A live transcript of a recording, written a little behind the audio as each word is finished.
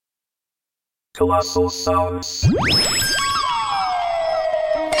Colossal Sounds.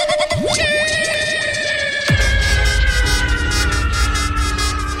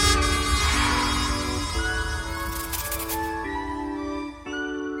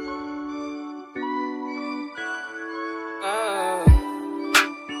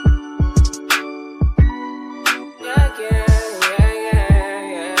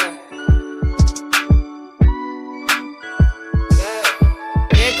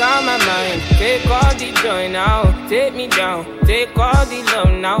 Take all the joy now, take me down. Take all the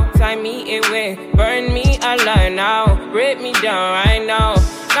love now, tie me away. Burn me alive now, break me down right now.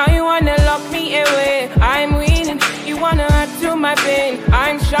 Now you wanna lock me away, I'm winning. You wanna add to my pain,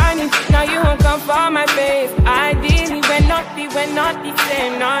 I'm shining. Now you won't come for my face. Ideally, we're not the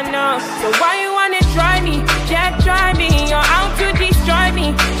same, no. So why you wanna try me? Can't try me, you're out to destroy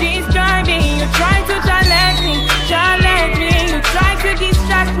me. She's driving, you try to challenge me. You try to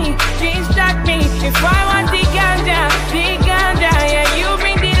distract me. If I want the ganja, yeah, you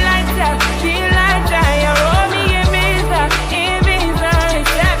bring the lighter, yeah, roll me a visa, set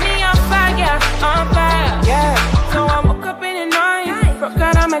me on fire, yeah. So I woke up in the night, broke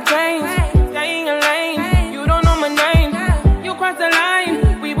out of my chains, staying a lane, you don't know my name, you cross the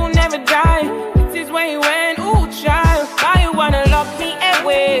line, we will never die, this is where you went, ooh child, why you wanna lock me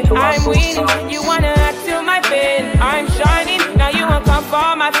away, I'm winning, you wanna add to my bed, I'm shining, now you won't come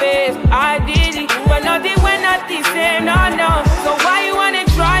for my face, I did it, we're not the same, no. So why you wanna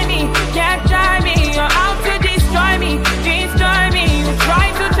try me? Can't try me, you're out to destroy me. You try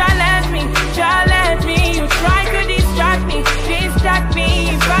to challenge me. You try to distract me.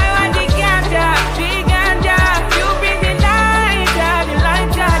 If I want the ganja, you bring the lighter,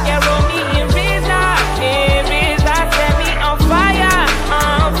 yeah, roll me in visa, set me on fire.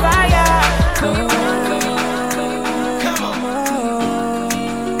 Come on,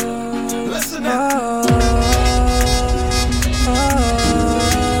 listen up.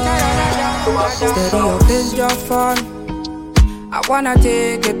 Steady your face just for me. I wanna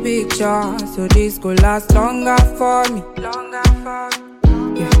take a picture so this could last longer for me.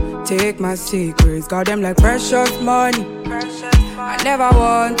 Yeah, take my secrets, got them like precious money. I never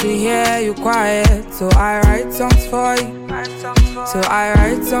want to hear you quiet, so I write songs for you.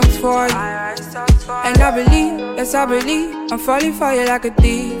 And I believe, yes I believe, I'm falling for you like a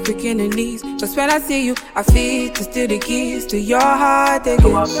thief, breaking the knees. Just when I see you, I feel to steal the keys to your heart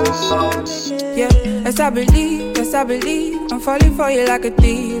again. Yeah, yes I believe, I'm falling for you like a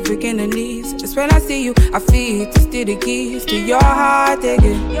thief, breaking the knees. Just when I see you, I feel to steal the keys to your heart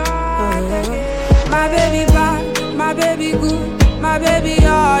again. My baby bad, my baby good, my baby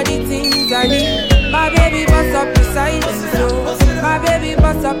all the things I need. My baby bust up the silence, so my baby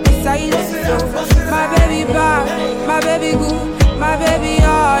bust up the silence, so my baby bad, my baby good, my baby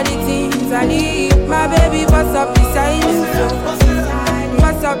all the things I need. My baby bust up the silence, so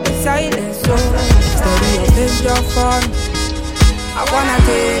bust up the silence, so steady your picture for me. I wanna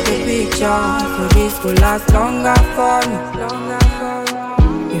take a picture, so this could last longer for me.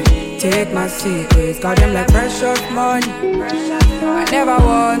 Yeah, take my secrets, got them like precious money. I never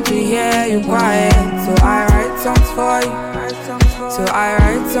want to hear you quiet, so I write songs for you.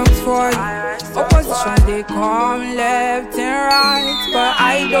 Opposition, they come left and right, but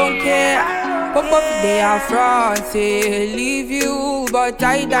I don't care. Pop up, they are front, say leave you, but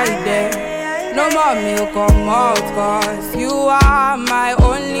I die there. No more milk come out, cause you are my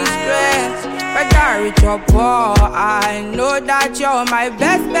only strength. Whether rich or poor, I know that you're my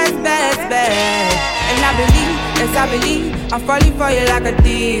best. And I believe, yes I believe, I'm falling for you like a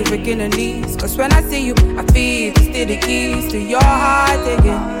thief, breaking the knees. Cause when I see you, I feel to steal the keys to your heart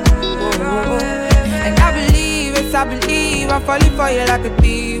again. And I believe, yes I believe, I'm falling for you like a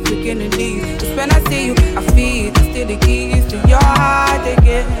thief, breaking the knees. Cause when I see you, I feel to steal the keys to your heart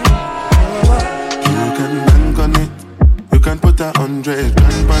again. You can bank on it, you can put 100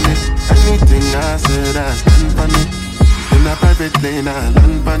 grand on it. Anything I said, I stand on it. In a private lane, I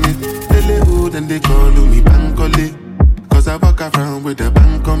land on it. They lay hood and they call me Bankole. Cause I walk around with a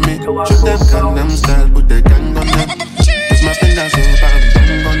bank on me. Shoot them Gangnam style, put the gang on them. Twist my fingers up and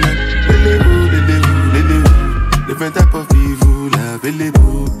bang on them. Lily who, different type of evil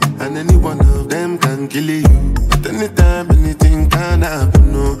available. And any one of them can kill you. But anytime, anything can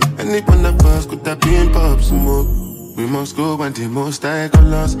happen, no. Any one of us could have been pop smoke. We must go when the most I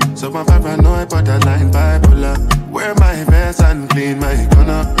colors. So I'm paranoid, borderline bipolar. Wear my vest and clean my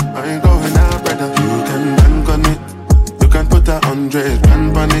corner. I ain't going out, brother. You can bank on it. You can put 100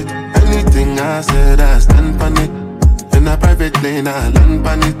 grand on it. Anything I said, I stand on it. In a private lane, I land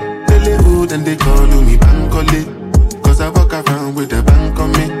on it. They live hood and they call me Bankole. Cause I walk around with a bank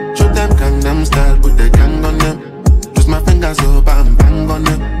on me. Show them Gangnam style. the gang on them. Twist my fingers up and bang on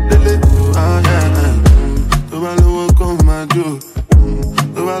them. Oh yeah.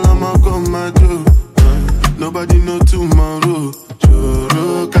 Nobody know tomorrow.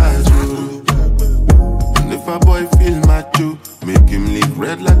 And if a boy feel macho, make him live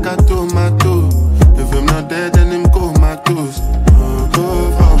red like a tomato. If I'm not dead, then him comatose.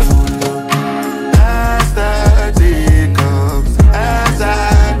 Go for full. As the day comes, as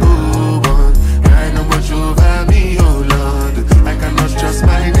I go on, I know much over me, oh Lord. I cannot trust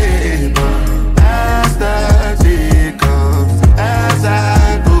my neighbor. As the day comes, as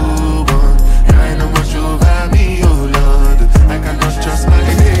I go on, I know much over me, oh Lord. I cannot trust my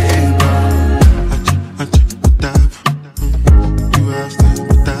neighbor. You have to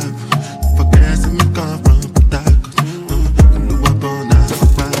put up. Forget to me come from put that. I'm the one born out of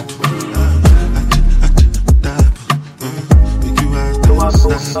bad. You have to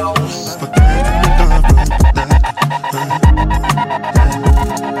put up. Forget to me come from put that.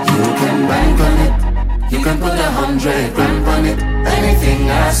 You can bank on it. You can put 100 grand on it. Anything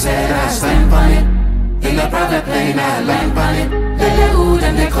I said, I stand on it. In a private plane, I land on it. They hood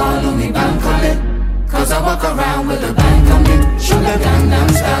and they call me bank on it. Cause I walk around with a bank on it. Shoot the Gangnam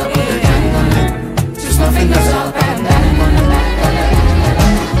Style with the gang on it. Just my fingers up and bang on it.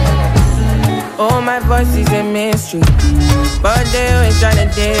 Oh, my voice is a mystery, but they always tryna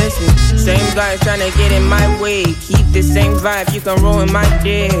diss me. Same guys tryna get in my way. Keep the same vibe, you can ruin my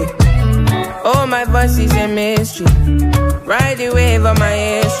day. Oh, my voice is a mystery. Ride the wave of my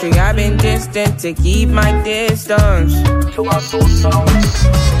history. I've been distant to keep my distance. Goodbye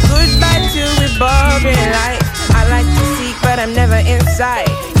to a boring life. I like to seek, but I'm never inside.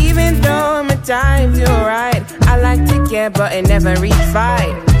 Even though my time to ride, I like to care, but it never reach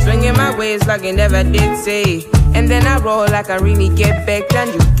fight. Swinging my ways like I never did say. And then I roll like I really get back.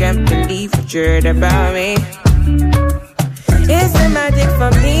 And you can't believe what you heard about me. It's the magic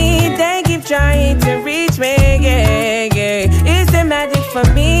for me. They keep trying to reach me, yeah, yeah. It's the magic for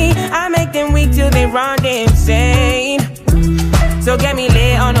me. I make them weak till they run insane. So get me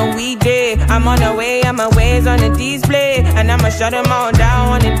late on a weekday. I'm on the way, I'm a ways on the display. And I'ma shut them all down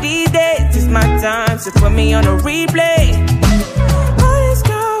on the D-Days. It's my time, so put me on a replay. Oh, this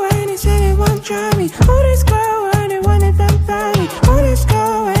girl, when they say they won't try me. Oh, this girl, when they want it, I'm funny. Oh, this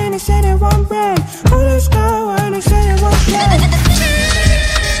girl, when they say they won't break. Oh, this girl, when they say they won't play.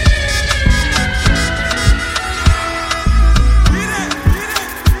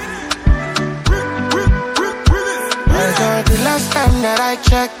 The last time that I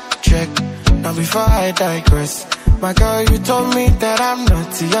check, now before I digress. My girl, you told me that I'm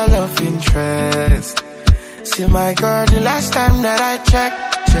not your love interest. See my girl, the last time that I check,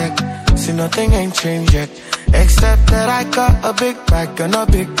 see nothing ain't changed yet. Except that I got a big bag and a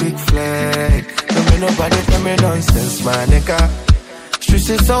big flag. Don't make nobody tell me nonsense, my nigga. Streets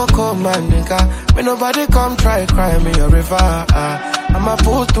is so cold, my nigga. May nobody come try cry me a river. I'ma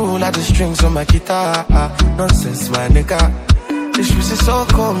pull through like the strings on my guitar. Nonsense, my nigga. The streets is so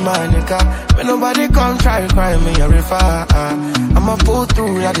cold, my nigga. May nobody come try cry me a river. I'ma pull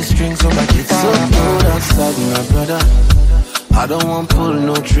through like the strings on my guitar. So cold outside, my brother. I don't want pull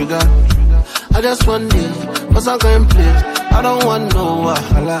no trigger. I just want it, cause I'm going play. I don't want no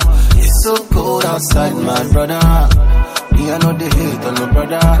wahala. It's so cold outside, my brother. Me, I know they hate on my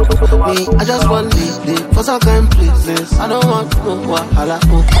brother. Me, I just want it, cause I'm going places. I don't want no wahala.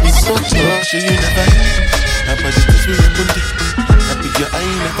 Oh, it's so cold. Show you never I body just with a bundy. I be your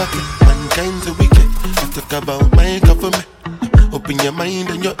eye never get. Mankind's a wicked. I talk about my government. Open your mind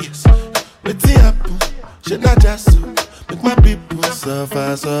and your ears. What's the apple? Should not just make my people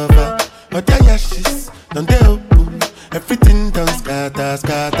suffer. But their ashes, don't they open? Everything done scatter.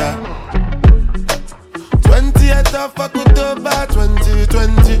 20th of October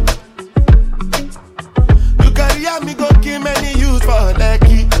 2020. You carry me go kill many youths for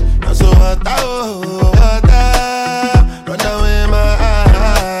Lekki. Now so water, run away my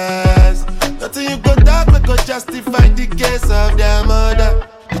eyes. Nothing you go talk, we go justify the case of their mother.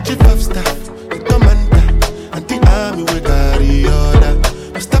 The chief of staff, the commander, and the army will carry order.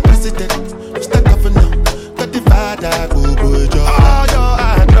 Mr. President, Mr. Governor, got the father, go job. All your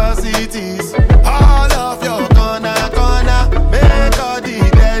atrocities, all of your corner, make all the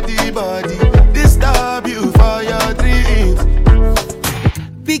deady body disturb you for your dreams.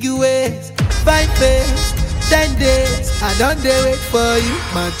 Big ways, 5 days, 10 days. I don't dare wait for you,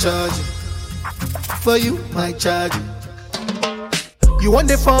 my charge. For you, my charge. You want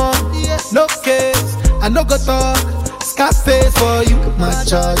the phone? Yes. No case, I no go talk. Scarface for you, my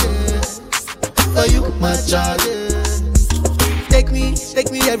charge. For you, my charge. Take me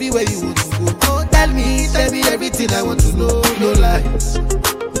everywhere you want to go. Tell tell me everything I want to know. No lies,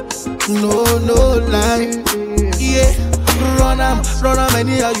 no lies. Yeah, run am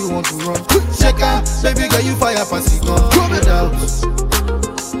anyhow you want to run. Check out, baby girl, you fire pass it on.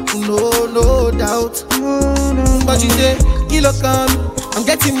 No doubt. But you say, kilo come, I'm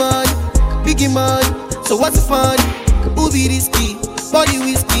getting money, biggie money. So what's the fun? Who be risky? Body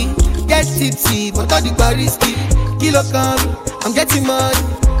whiskey, get tipsy, but all the bar risky. Kilo come, I'm getting money,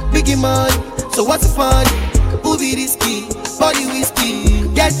 biggie money. So what's the fun? Who be risky? Body whiskey,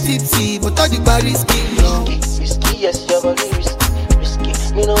 get tipsy, but all the bar risky. Risky, yes, your body risky.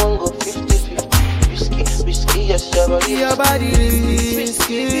 Me no one go 50-50. Risky, yes, your body risky.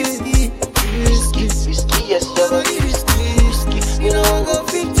 Risky, yes, your body risky. Me no one go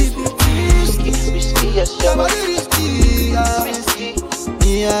 50-50. Risky, yes, your body risky.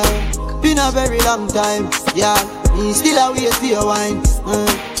 Yeah, been a very long time. Yeah, me still a wait for your wine.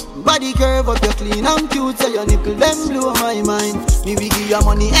 Body curve up, you clean and cute, so your nipple them blow my mind. Me we give you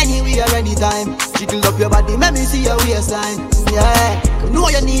money anywhere, anytime. Jiggle up your body, make me see your waistline. Yeah, you know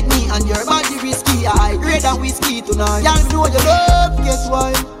you need me and your body risky. I grade and whiskey tonight. Y'all know you love, guess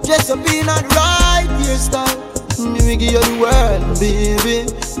why? Dress up in and right hairstyle. Me we give you the world, baby.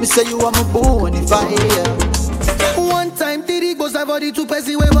 Me say you are my bonfire. One time, Diddy goes a body to pass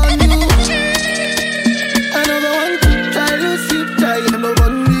away on you. Another one to try to sleep tight, no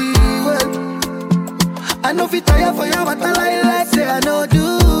one be well. I know fit tire for you, but I like say I know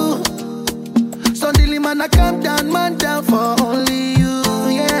do. Suddenly man, I calm down, man down for only you,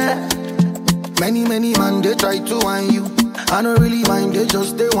 yeah. Many man, they try to whine you. I don't really mind, they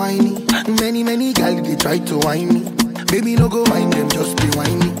just they whiny. Many girls, they try to whine me. Baby, no go mind them, just be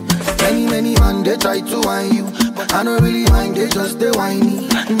whiny. Many man, they try to whine you. But I don't really mind, they just they whiny.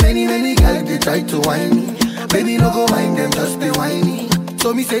 Many girls, they try to whine me. Baby, no go mind them, just be whiny.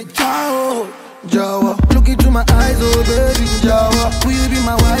 So me say, ciao, Jawa. Look into my eyes, oh baby, Jawa. Will you be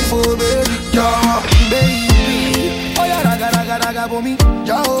my wife, oh baby, Jawa, baby. Oh yeah, raga for me,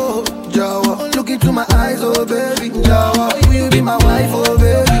 Jawa. Look into my eyes, oh baby, Jawa. Will you be my wife, oh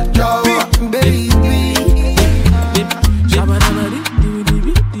baby, Jawa, baby.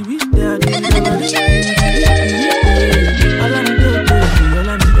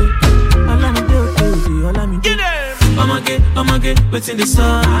 I'ma get what's in the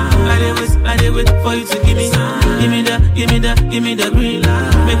sun. I did wait for you to give me the green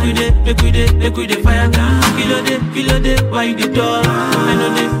light. Make we dey fire down. Kilo day, why you the door?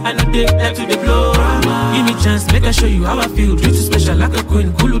 I know they like to the blow. Give me chance, make I show you how I feel. Treat you special like a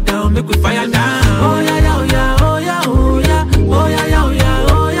queen, cool you down, make we fire down. Oh yeah, oh yeah, oh yeah, oh yeah, oh yeah, oh yeah, oh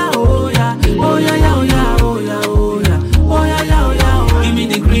yeah, oh yeah, oh yeah, oh yeah, oh yeah, oh yeah, oh yeah, oh yeah. Give me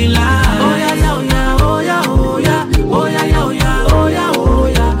the green light. Oh yeah, oh yeah, oh yeah, oh yeah. Oh yeah, oh yeah, oh yeah, oh yeah,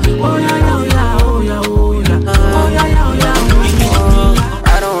 oh yeah, oh yeah, oh yeah, oh yeah, oh yeah, oh yeah.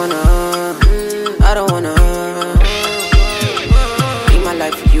 I don't wanna live my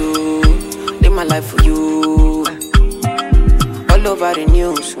life for you, live my life for you. All over the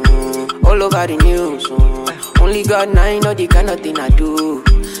news, all over the news. Only God now know the kind of thing I do,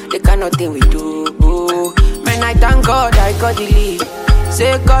 the kind of thing we do. Man, I thank God I got the lead.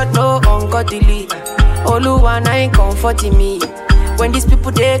 Say God no ungodly. Oluwa na ain't comforting me. When these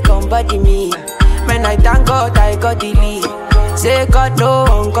people they come body me. Man, I thank God I got the lead. Say God no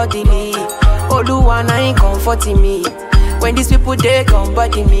ungodly. Oluwa na ain't comforting me. When these people they come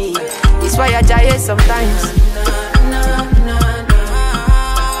body me. It's why I die sometimes.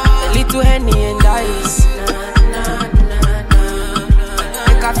 A little Henny and ice.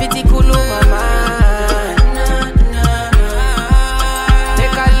 Make a fitty cool my mind.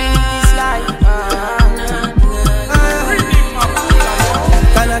 Make a live this life.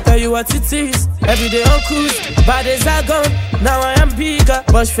 Can I tell you what it is? Every day on cruise, bad days are gone. Now I am bigger,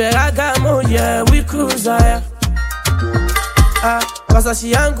 but Ferragamo, yeah, we cruise higher. Cause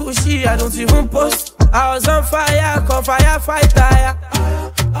she and Gucci, I don't even post. I was on fire, call firefighter.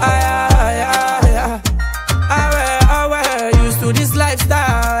 I used to this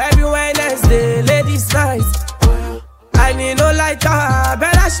lifestyle. Every Wednesday, ladies' night. I need no lighter,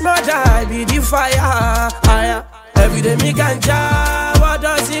 better smother, I be the fire. Every day me ganja, what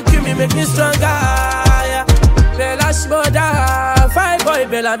does it kill me, make me stronger. Bella smother, fight boy,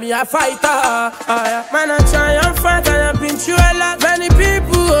 Bella me a fighter. Man, I try and fight and I've been through a lot. Many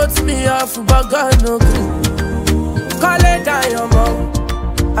people hurt me off, but God no good. Call it down your mouth.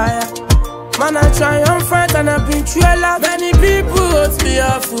 Man, I try and fight and I've been through a lot. Many people hurt me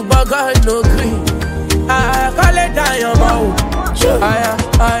off, but God no good. Call it down your mouth.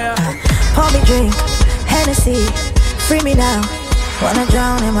 Pour me drink, Hennessy, free me now. Wanna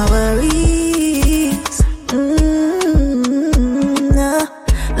drown in my worries.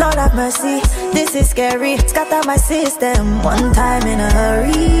 Lord have mercy, this is scary. Scatter my system one time in a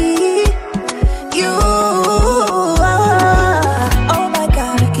hurry. You, oh my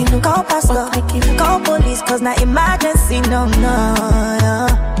God, call pastor, call police, cause not emergency, no.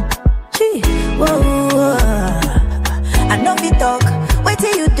 Gee, whoa, I know we talk, wait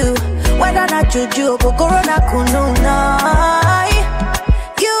till you do. Whether not juju, but corona kununa.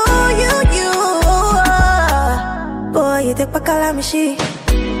 You, boy, you take pakalamishi.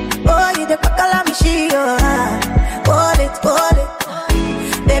 Boy, you the pakalamishi, hold it,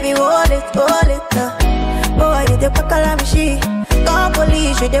 baby, hold it, boy, you the pakalamishi, call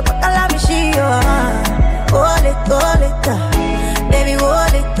police, you the pakalamishi, hold it, baby,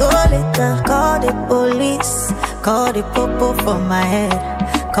 hold it, call the police, call the popo for my head,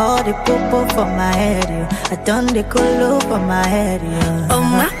 call the popo for my head, I done the colo for my head, Oh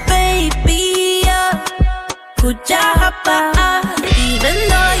my baby, Kujahapa. Even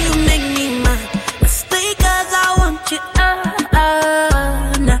though you make me mad, I stay cause I want you,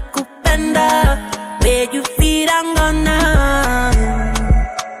 nakupenda, where you feel I'm gonna.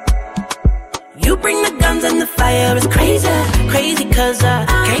 You bring the guns and the fire, it's crazy cause I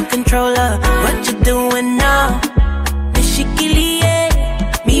can't control her. What you doing now? Nishikilie,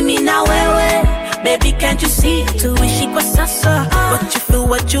 mimi na wewe, baby can't you see? Tuishi kwa sasa, what you feel,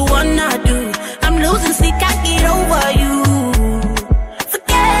 what you wanna do. I'm losing sleep, can't get over you.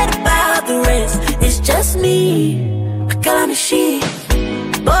 It's just me, pakalamishi.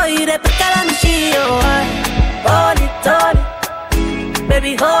 Boy, you that pakalamishi, hold it,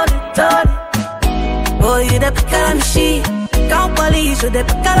 baby, hold it. Boy, you that pakalamishi. Call police, you that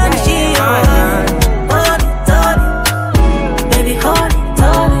pakalamishi, hold it, baby, hold it.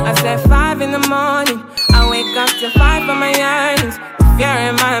 I said 5 in the morning, I wake up to 5 for my earnings. Fear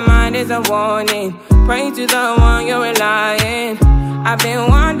in my mind is a warning. Pray to the one you're relying. I've been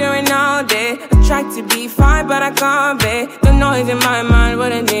wandering all day. I tried to be fine, but I can't be. The noise in my mind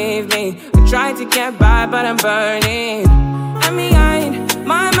wouldn't leave me. I tried to get by, but I'm burning. And behind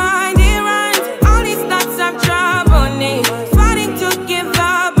my mind, it runs all these thoughts of trouble. Fighting to give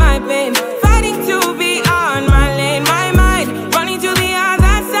up my pain, fighting to be on my lane. My mind running to the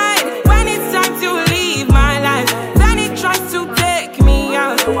other side. When it's time to leave my life, then it tries to take me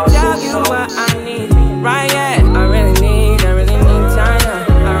out. Tell you what I need, right? Yeah, I really need.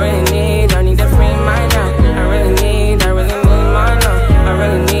 I need to free my now. I really need my love.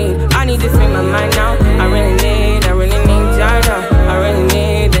 I need to free my mind now. I really need China.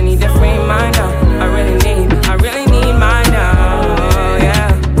 I need to free my now. I really need my now, yeah.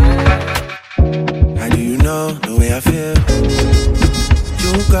 How do you know the way I feel?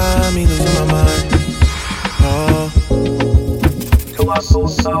 You got me losing my mind.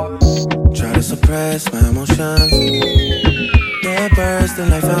 Try to suppress my emotions. They're bursting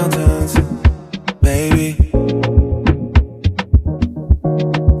like fountains, baby.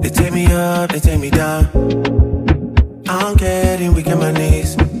 They take me up, they take me down. I'm getting weak in my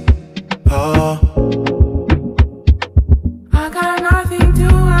knees. I got nothing to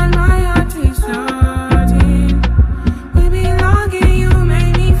and my heart is hurting. We belong and you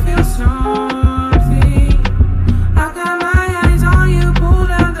make me feel something. I got my eyes on you, pull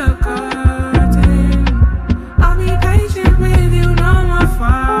down the curtain. I'll be patient with you, no more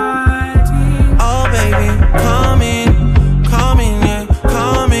fighting. Oh baby, come in, yeah,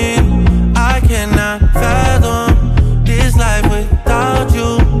 come in. I cannot fathom this life without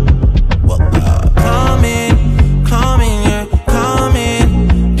you. Come in, yeah, come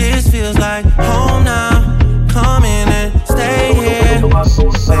in. This feels like home now. Come in and stay here,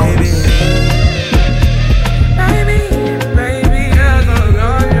 baby.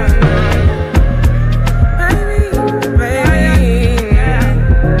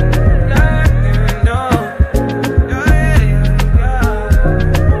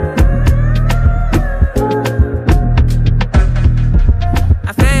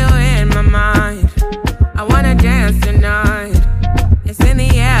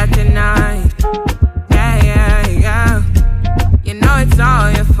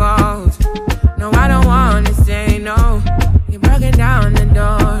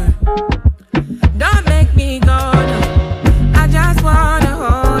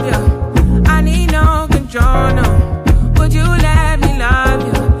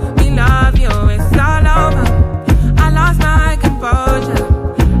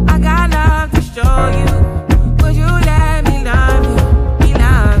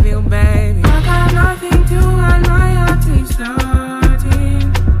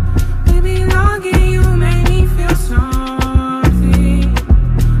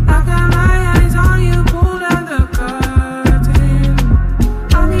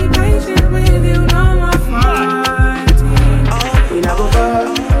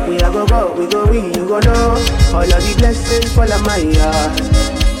 heart.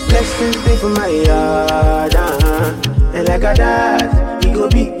 Blessings stay for my yard, and like a dad, he go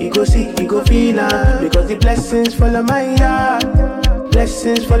be, he go see, he go feel, because the blessings follow my yard.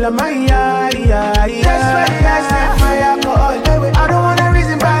 Blessings follow my yard, yeah, yeah. That's why I stay my alcohol. I don't wanna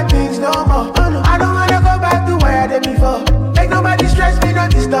reason bad things no more. I don't wanna go back to where I did before. Make nobody stress me,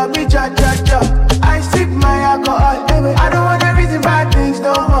 not disturb me, cha cha cha. I sip my alcohol. I don't wanna reason bad things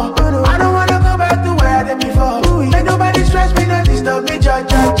no more. I don't wanna go back to where I did before. Make nobody stress me, not disturb me, cha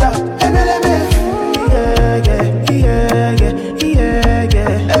cha cha. Yeah, yeah, yeah, yeah, yeah,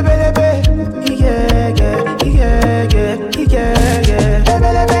 yeah. Yeah, yeah, yeah, yeah, yeah, yeah.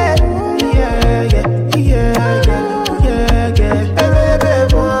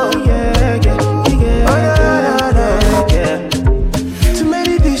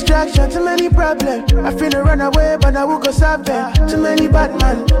 Too many problems. I finna run away, but I will go solve them. Too many bad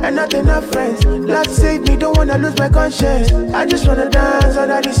men and not enough friends. Lord save me, don't wanna lose my conscience. I just wanna dance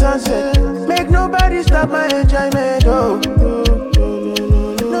under the sunset. Make nobody stop my enjoyment. Oh,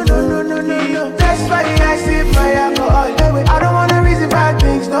 no, no, no, no, no, no. That's why I sip my alcohol. I don't wanna reason bad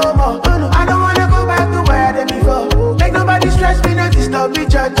things no more. I don't wanna go back to where I did before. Make nobody stress me, not disturb me,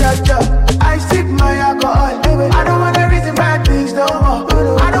 cha cha cha. I sip my alcohol. I don't wanna reason bad things no more.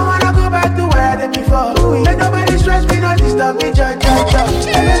 I don't wanna go back to where I did before. Make nobody stress me, not disturb me, cha cha cha.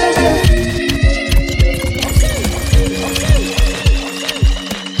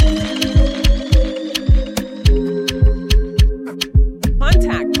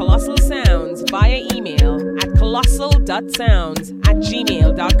 Contact Colossal Sounds via email at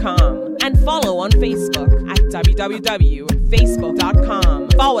colossal.sounds@gmail.com and follow on Facebook at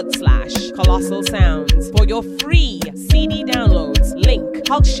www.facebook.com/Colossal Sounds for your free CD downloads. Link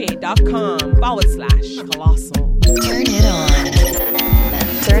Hulkshare.com/Colossal. Turn it on.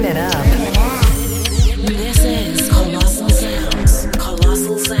 Turn it up. This is Colossal Sounds.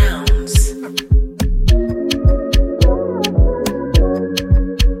 Colossal Sounds.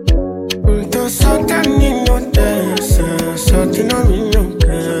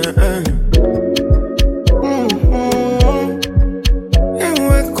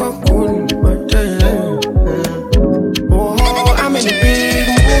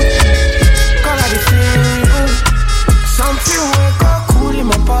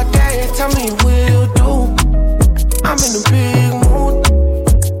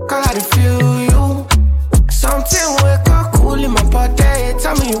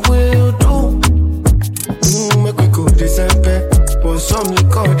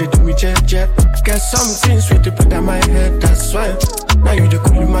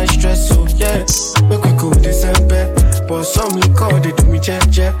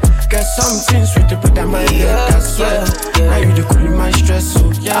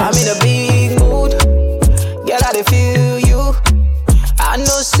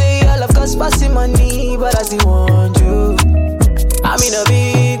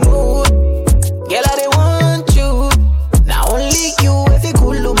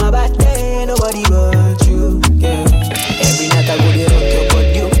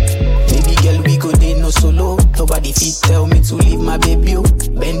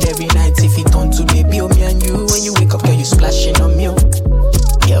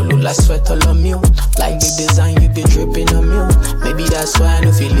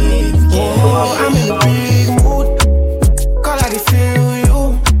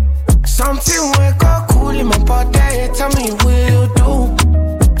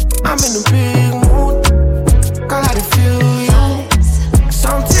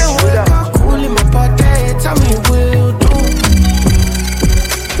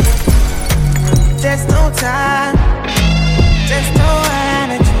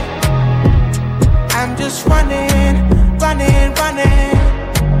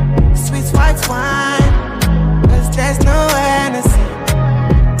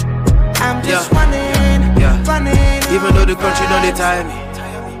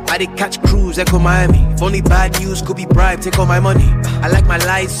 Take all my money. I like my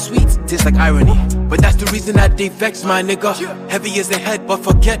lies sweet, tastes like irony. But that's the reason that they vex, my nigga. Heavy is the head, but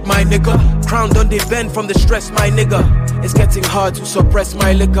forget my nigga. Crown done they bend from the stress, my nigga. It's getting hard to suppress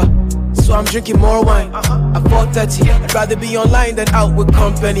my liquor. So I'm drinking more wine. At 4:30, I'd rather be online than out with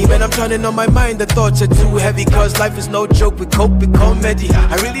company. When I'm turning on my mind, the thoughts are too heavy. Cause life is no joke, we cope with comedy.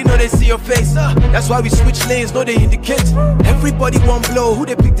 I really know they see your face. That's why we switch lanes, know they indicate. Everybody want blow, who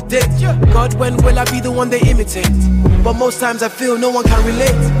they pick the date. God, when will I be the one they imitate? But most times I feel no one can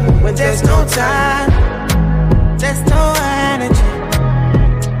relate. When there's no time, there's no energy.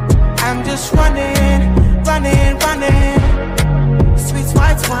 I'm just running, running, running. Sweet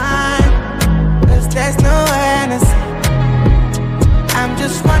white wine, cause there's no energy.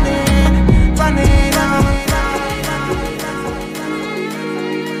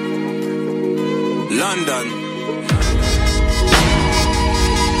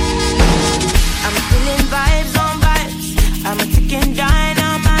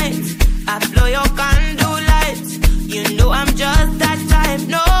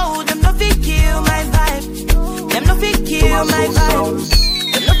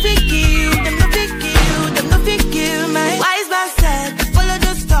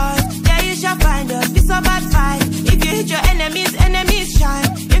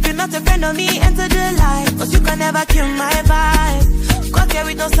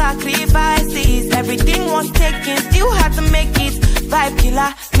 everything was taken, still had to make it. Vibe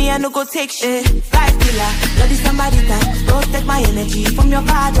killer, me I no go take shit. Vibe killer, bloody somebody time. Protect my energy from your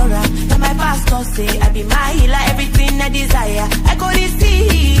bad aura. Then my pastor say I be my healer, everything I desire. I go to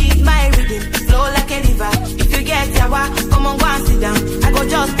see my rhythm, flow like a river. If you get yawa, come on go and sit down. I go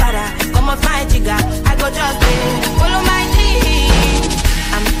just para, come on my jigger. I go just follow my dream.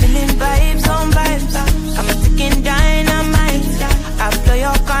 I'm feeling vibes on vibes. I'm a ticking dynamite. I blow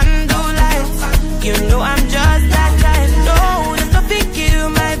your candle lights. You know I'm just that type. No, there's nothing kill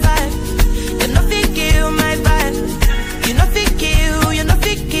my vibe. There's nothing kill my vibe. You nothing kill, you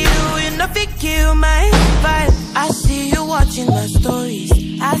nothing kill, you nothing kill my vibe. I see you watching my stories.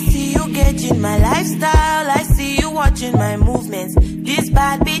 I see you gauging my lifestyle. I see you watching my movements. This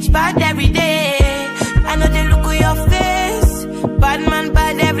bad bitch bad every day. I know they look at your face. Bad man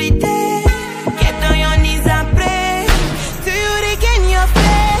bad every day. Get on your knees and pray till you regain your faith.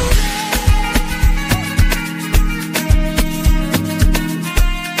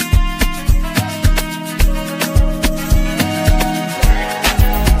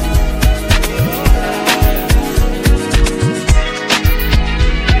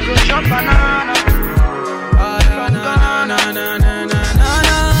 Banana.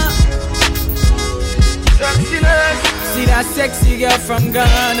 See that sexy girl from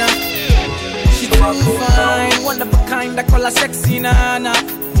Ghana. She too fine, one of a kind, I call her sexy nana.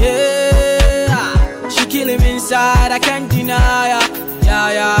 Yeah, she kill him inside, I can't deny her.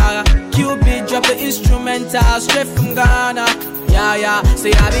 Yeah. Cupid drop the instrumental straight from Ghana. Yeah,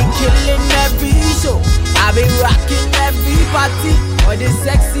 say I been killing every show, I been rocking every party. All the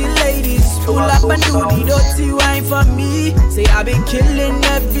sexy ladies pull up and do the dirty wine for me. Say I been killing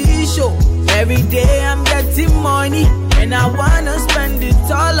every show. Every day I'm getting money, and I wanna spend it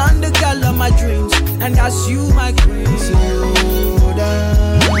all on the girl of my dreams, and that's you, my queen. Slow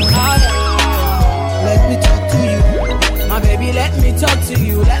down. Let me talk to you. My baby, let me talk to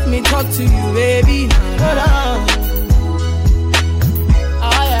you. Let me talk to you, baby. Hold on.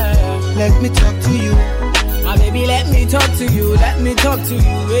 Let me talk to you. My baby, let me talk to you. Let me talk to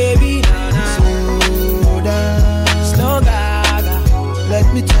you, baby. Slow down. Slow gaga.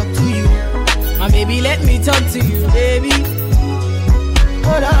 Let me talk to you. My baby, let me talk to you, baby.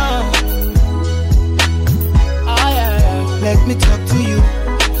 Hold on. Let me talk to you.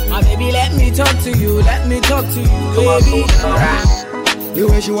 My baby, let me talk to you. Let me talk to you, baby. The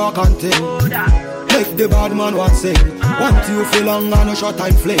way she walk and thing, make the bad man want sing. Want you feel long and a short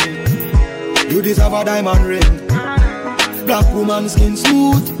time fling. You deserve a diamond ring. Black woman skin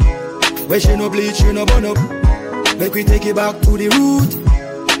smooth. Where she no bleach, she no burn up. Make we take it back to the root.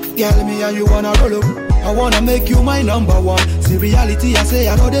 Girl, me and you wanna roll up. I wanna make you my number one. See reality, I say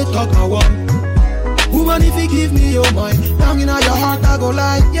I know they talk I want. Woman, if you give me your mind, down in your heart I go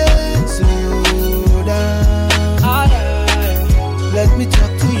like, yeah. Slow down. Let me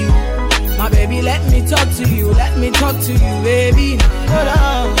talk to you. My baby, let me talk to you. Let me talk to you, baby. Hold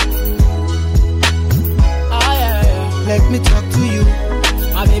on. Let me talk to you.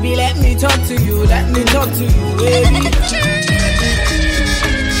 My baby, let me talk to you. Let me talk to you, baby.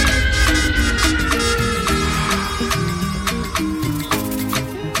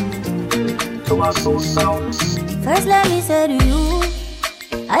 First let me say to you,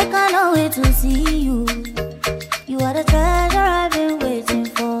 I cannot wait to see you. You are the treasure I've been waiting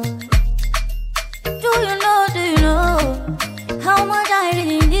for. Do you know how much I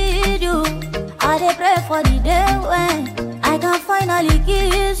really need you? I dey pray for the day when I can finally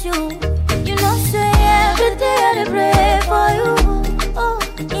kiss you. You know say every day I dey pray for you. Oh,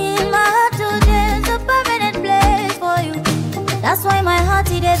 in my heart today's a permanent place for you. That's why my heart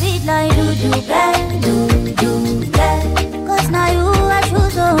it a beat like do bang. Cause now you I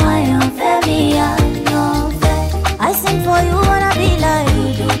choose, so I am fair, me I am fair. I sing for you wanna be like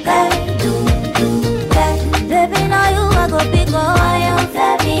do bang. Baby now you I go big, oh I am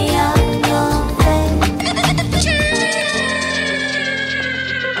fair, me I am fair.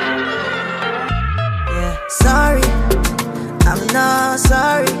 Yeah, sorry, I'm not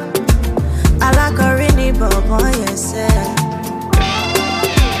sorry. I like a rainy boy, yes,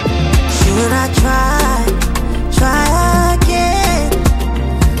 should I try again?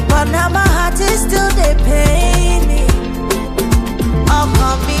 But now my heart is still they pain me. Oh,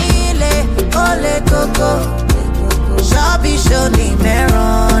 Camille, ole coco, Shabi shoni me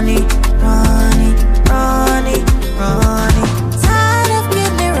Ronnie. Tired of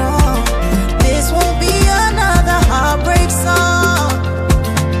getting it wrong. This won't be another heartbreak song.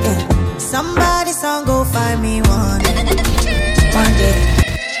 Yeah. Somebody song go find me one day.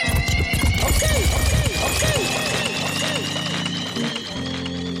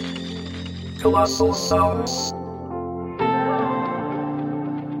 to our soul sounds.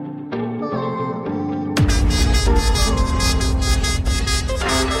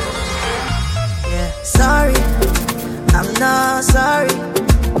 Sorry, I'm not sorry.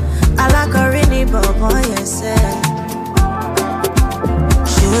 I like a really boy, yes.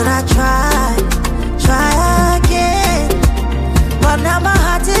 Should I try again? But now my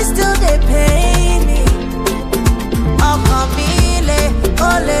heart is still they pain me. Oh, Camille,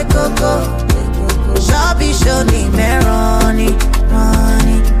 ole coco. Shabby, show me Ronnie.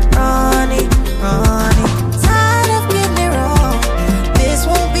 Tired of getting it wrong. This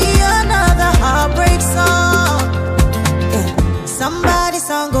won't be another heartbreak song. Yeah. Somebody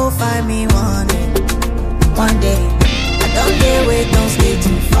song go find me one day. I don't dare wait, don't stay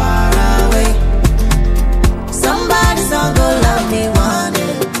too far away. Somebody song go love me one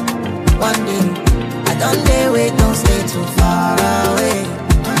day. I don't dare wait, don't stay too far away.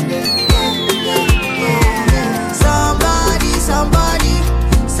 One day. Somebody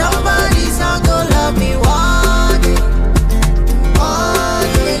song go love me one day.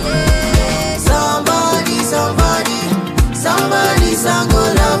 Somebody song go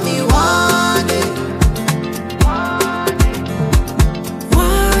love me one day.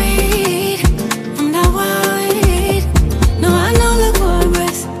 Worried, I'm not worried. No, I know the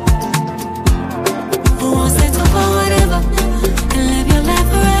progress. Who wants to talk about whatever and live your life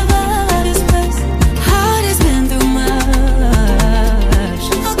forever? This place, heart has been through much.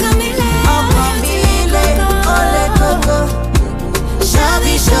 Oh, Camille, ole coco.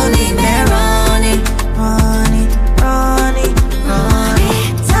 Shabby, show me Ronnie.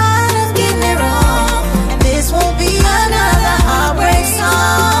 Tired of getting it wrong. This won't be another heartbreak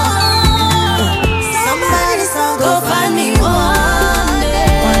song. Somebody song go find me one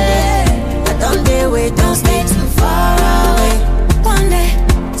day. I don't dare wait, don't stay too far away. One day.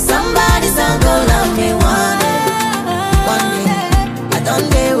 Somebody song go love me one day. I don't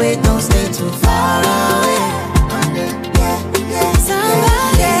dare wait, don't stay too far away. One day.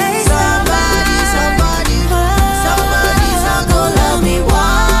 Somebody song go love me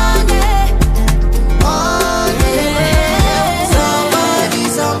one day.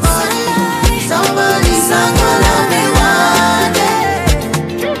 Somebody song go love me one day.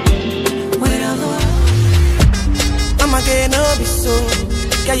 I'ma get no be so.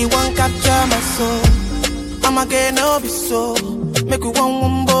 Yeah, you won't capture my soul. I'ma get no be so. Make you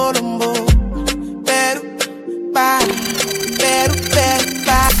one bolombo. Better, bye. Better,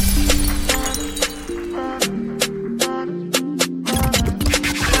 bye.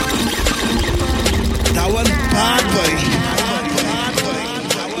 That one bad boy.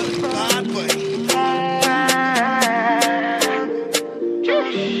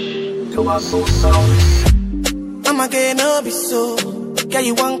 To our soul sounds. I'ma get no be so. Yeah,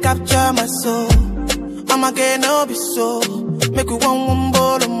 you won't capture my soul. I'ma get no be so. Make you one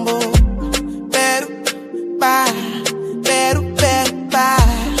bolombo. Better, bye.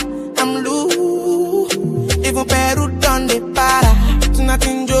 I'm loose. Even Peru done the para. Tonight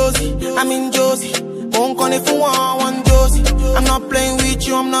in Josie, I'm in Josie. Won't call if you want Josie. I'm not playing with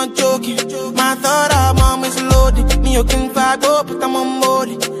you, I'm not joking. My thought of mom is loaded. Me, you can fight up, but I'm on board.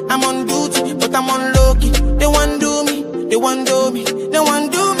 I'm on duty, but I'm on low-key. They want do me, they want do me. They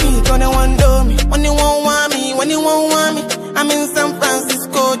want do me, cause they want do me. When you won't want me, when you won't want me. I'm in San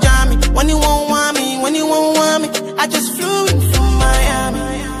Francisco, Jammy. When you won't want me, when you won't want me. I just flew in from Miami.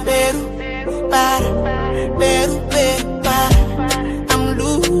 Peru, para. I'm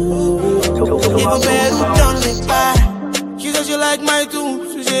loose. Even Peru done the para. She said she like my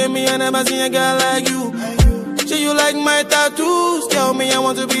tunes. She said me I never seen a girl like you. Say you like my tattoos. Tell me I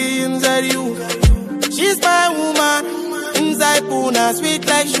want to be inside you. She's my woman. Inside Puna, sweet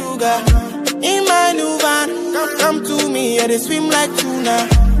like sugar. In my new van, come to me, yeah, they swim like tuna.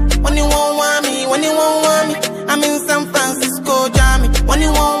 When you won't want me, when you won't want me. I'm in San Francisco, Jammy. When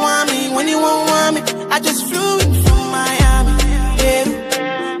you won't want me, when you won't want me. I just flew in from Miami. Peru,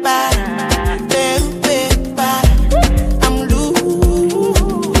 para. I'm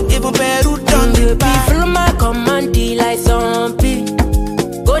loose. Even Peru done the para. Follow my command, like zombie.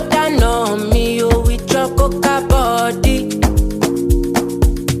 Go down on me, you with your coca body.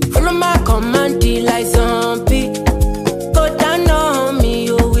 Follow my command, like zombie. Go down on me,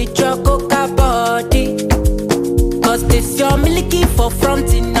 you with your coca body. Cause this your milky for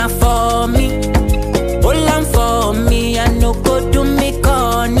front enough for me. Hold on for me, I no go do me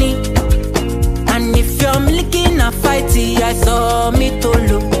corny. And if you're milky na fighty, I saw me to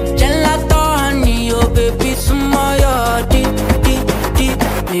look. Gelato honey, oh baby, sumoyo deep.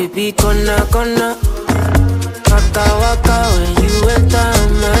 Baby, gonna waka waka when you enter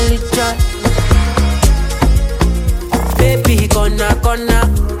my licha. corner.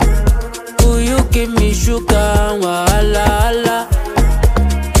 Will you give me sugar? Wahala, hala.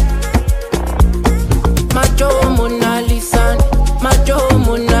 Macho Mona Lisa, Macho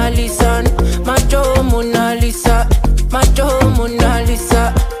Mona Lisa, Macho Mona Lisa, Macho Mona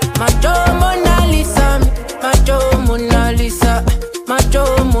Lisa, Macho Mona Lisa, Macho Mona Lisa,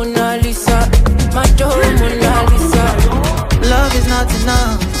 Macho Mona Lisa, Macho Mona Lisa. Love is not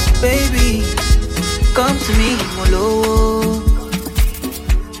enough, baby. Come to me, Molo.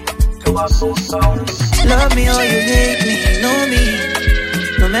 Love me or you hate me, know me.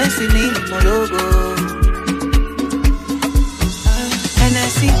 No messy me, Mologo.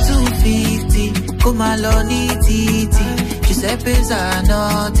 NSC 250, come along, titi. Giuseppe's are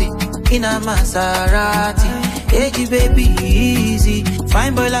nothing, in a Maserati. Hey, baby, easy.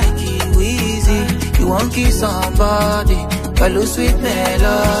 Fine boy like you, easy. You won't kiss somebody, follow sweet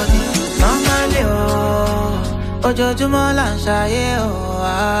melody. Normally, oh, Ojojumo la shaye, oh,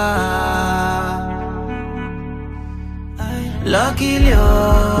 luckily,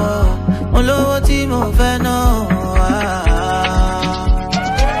 oh, Olowo ti mo fe no,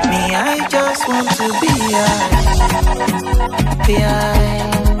 me, I just want to be me,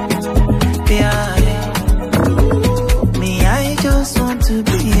 I just want to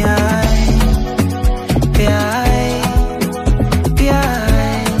be me,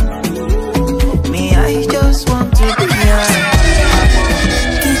 I just want to be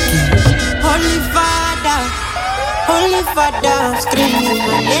Holy Father, I'm screaming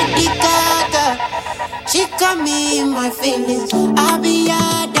my Lady Gaga. She got me in my feelings. I'll be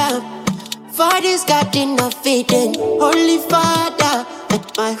Adam. Father's got enough feeding. Holy Father,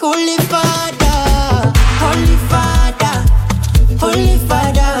 my Holy Father. Holy Father, Holy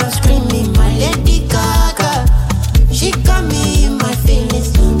Father, I'm screaming my Lady Gaga. She got me in my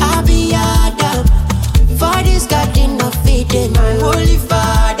feelings. I'll be Adam. Father's got enough feeding. My Holy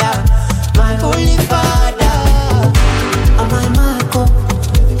Father, my Holy Father. On my Marco,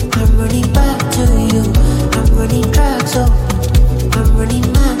 I'm running back to you. I'm running track, so I'm running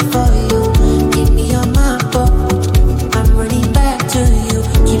mad for you. Give me your map, I'm running back to you.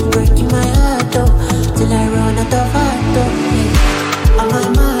 Keep breaking my heart, though, till I run out of heart, though. On my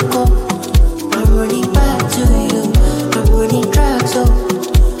Marco, I'm running back to you. I'm running track, so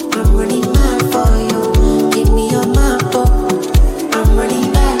I'm running mad for you. Give me your map, I'm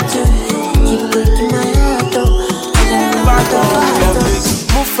running back to you. Keep breaking my heart, though.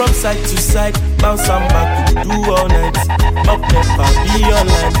 Move from side to side, bounce and back, we do all night. Up never be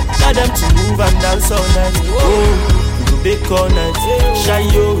online, tell them to move and dance all night. Oh, we go bake all night, shy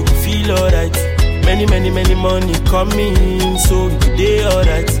yo, we feel alright. Many money coming, so we day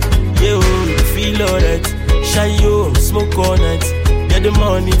alright. Yeah, oh, we feel alright, shy yo, smoke all night. Get the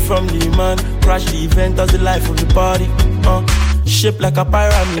money from the man, crash the event as the life of the party. Shaped like a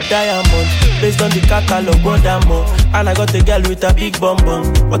pyramid diamond, based on the catalog, what I'm on. And I got a girl with a big bum bum.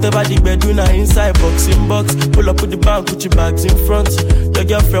 Whatever the bed do now inside box in box. Pull up with the bank, put your bags in front. Your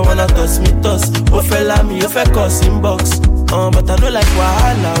girlfriend wanna toss me toss. Oh fella me, oh fe cuss in box. But I don't like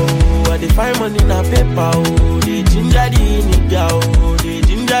wahala, oh. I dey find money in a paper, oh. They ginger the nigga, oh. They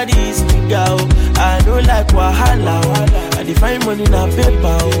ginger this nigga, oh. I don't like wahala, oh. I dey find money in a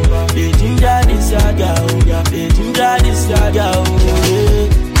paper, oh. They ginger this nigga, oh. They ginger this nigga, oh. Yeah.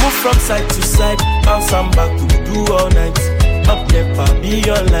 Move from side to side, bounce and back, we do all night. Up never be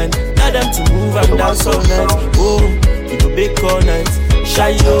online, tell them to move and dance all night. Oh, we go bake all night, shy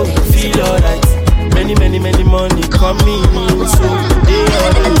yo, we feel alright. Many money coming, so they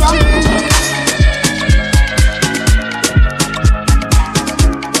alright.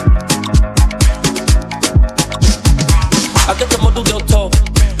 I get the model girl tall,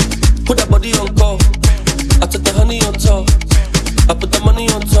 put that body on call. I took the honey on top, I put the money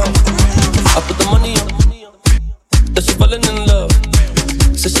on top, I put the money on. That she falling in love,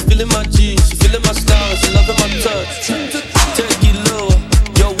 says she feeling my G, she feeling my style, she loving my touch. Take it lower,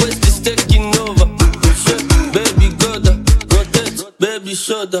 your waist is taking over. Baby good, rotate, baby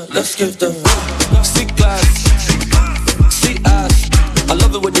shoulder, let's give them. See class, see ass, I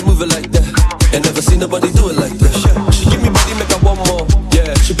love it when you move it like that. Ain't never seen nobody do it like that. She give me body, make her want more.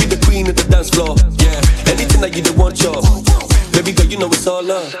 Yeah, she be the queen of the dance floor. Yeah, anything that you do want, y'all. Baby girl, you know it's all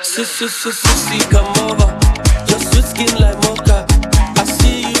love. See, come over. Just sweet skin like mocha. I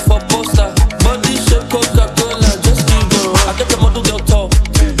see you for poster. Body shape Coca-Cola. Just keep going. I get the model girl tall.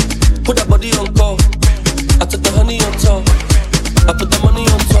 Put that body on call. I took the honey on top. I put the money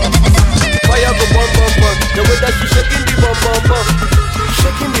on top. Fire go bum bum bum. The way that she shaking the bum bum bum.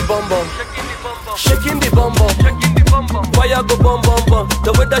 Shaking the bum bum. Shaking the bum bum. Fire go bum bum bum.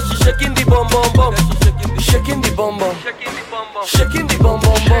 The way that she shaking the bum bum bum. Shaking the bum bum.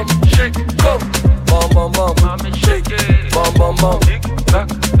 bum,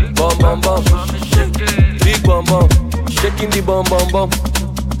 bum bum bum, big bum bum, shaking the bum bum bum,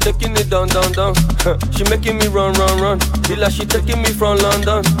 taking it down down down. She making me run run run, feel like she taking me from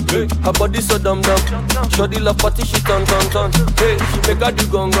London. Hey, her body so dumb dumb, shorty love party she turn turn turn. Hey, she make her do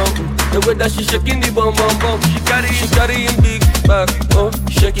gong gong, the way that she shaking the bum bum bum. She carrying big bag, oh,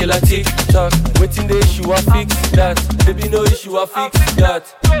 shake it like tick tock. Waiting the issue I fix that, baby no issue I fix that.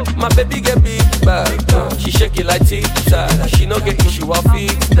 My baby get big bag, she shake it like tick tock. She no get issue I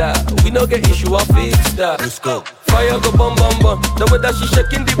fix that, we no get issue I fix that. Let's go. Fire go bum bum bum, the way that she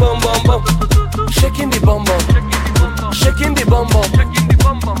shaking the bum bum bum, shaking the bum bum, shaking the bum bum.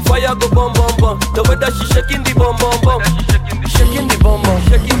 Fire go bum bum bum, the way that she shaking the bum bum bum, shaking the bum bum,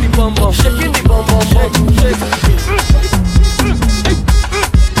 shaking the bum bum, shaking the bum bum bum.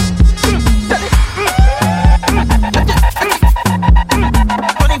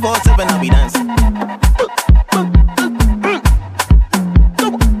 24/7 I'll be dancing.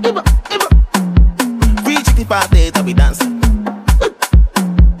 365 days I'll be dancing.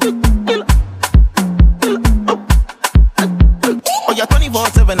 Oh yeah,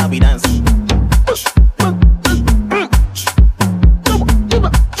 24/7 I'll be dancing.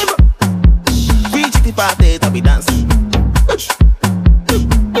 365 days I'll be dancing.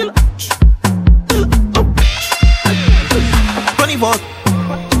 24.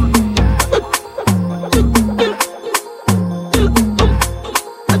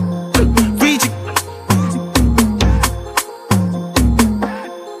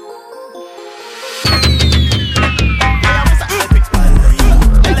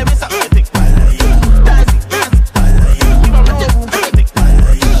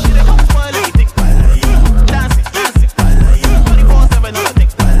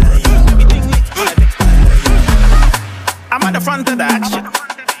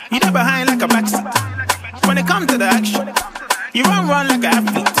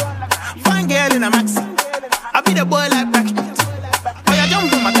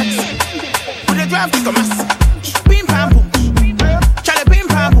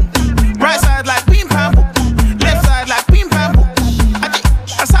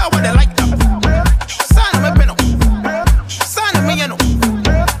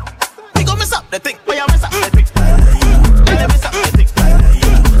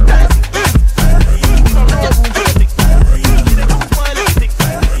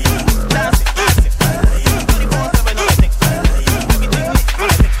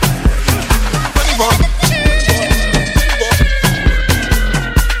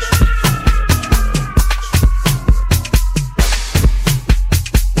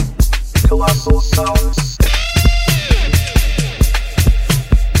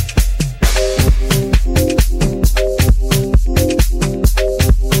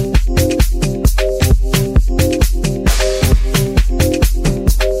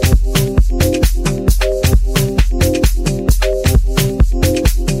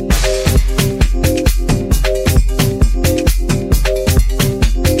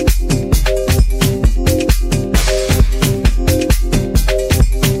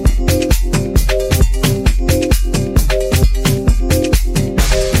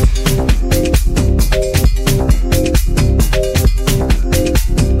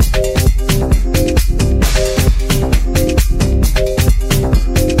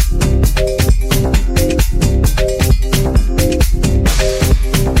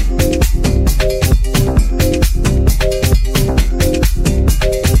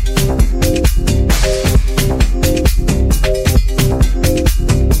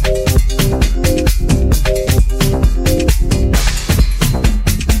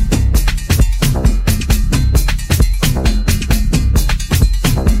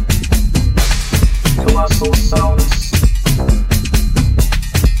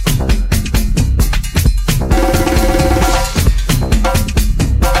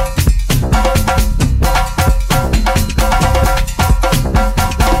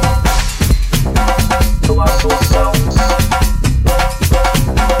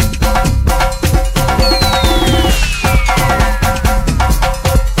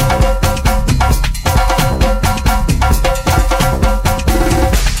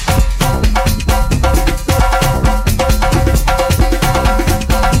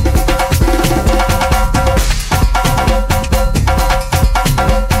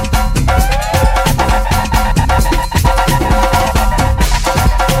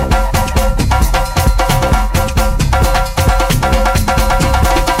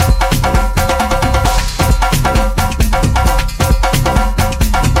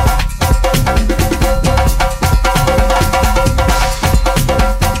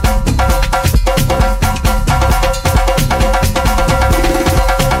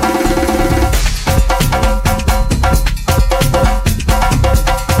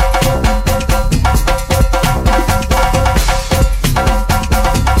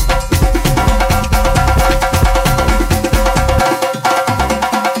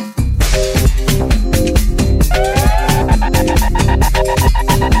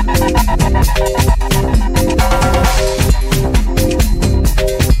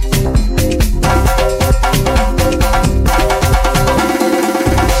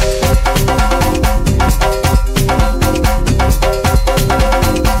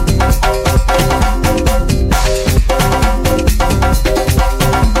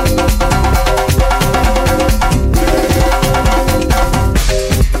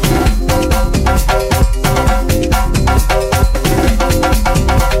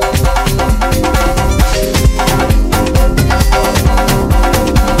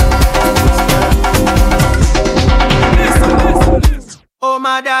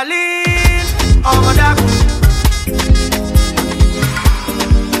 my darling, oh my darling.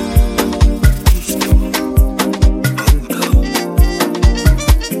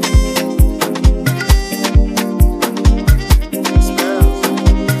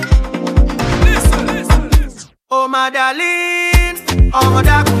 Oh my darling, oh my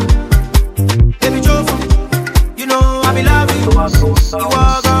darling, baby Jofa, you know I be loving you. You are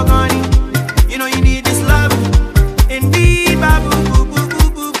gone, you know you need this love. Indeed, babu, boo, boo,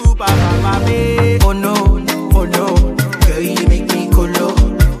 boo, boo, boo, ba, ba, ba, ba. Oh no, girl you make me colo.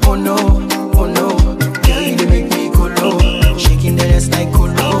 Oh no, girl you make me colo. Shaking the ass like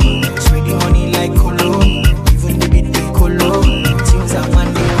colo, sweetie honey like colo. Even the beat they colo. Things I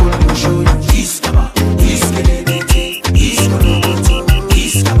want they colo show you. Iskaba.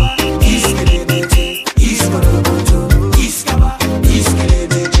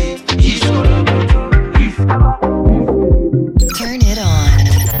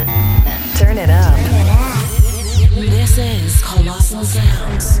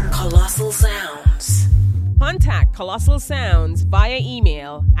 Contact Colossal Sounds via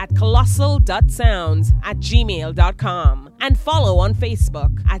email at colossal.sounds@gmail.com and follow on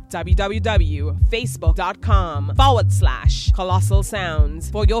Facebook at www.facebook.com/Colossal Sounds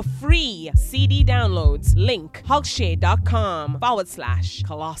for your free CD downloads. Link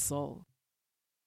hulkshade.com/Colossal.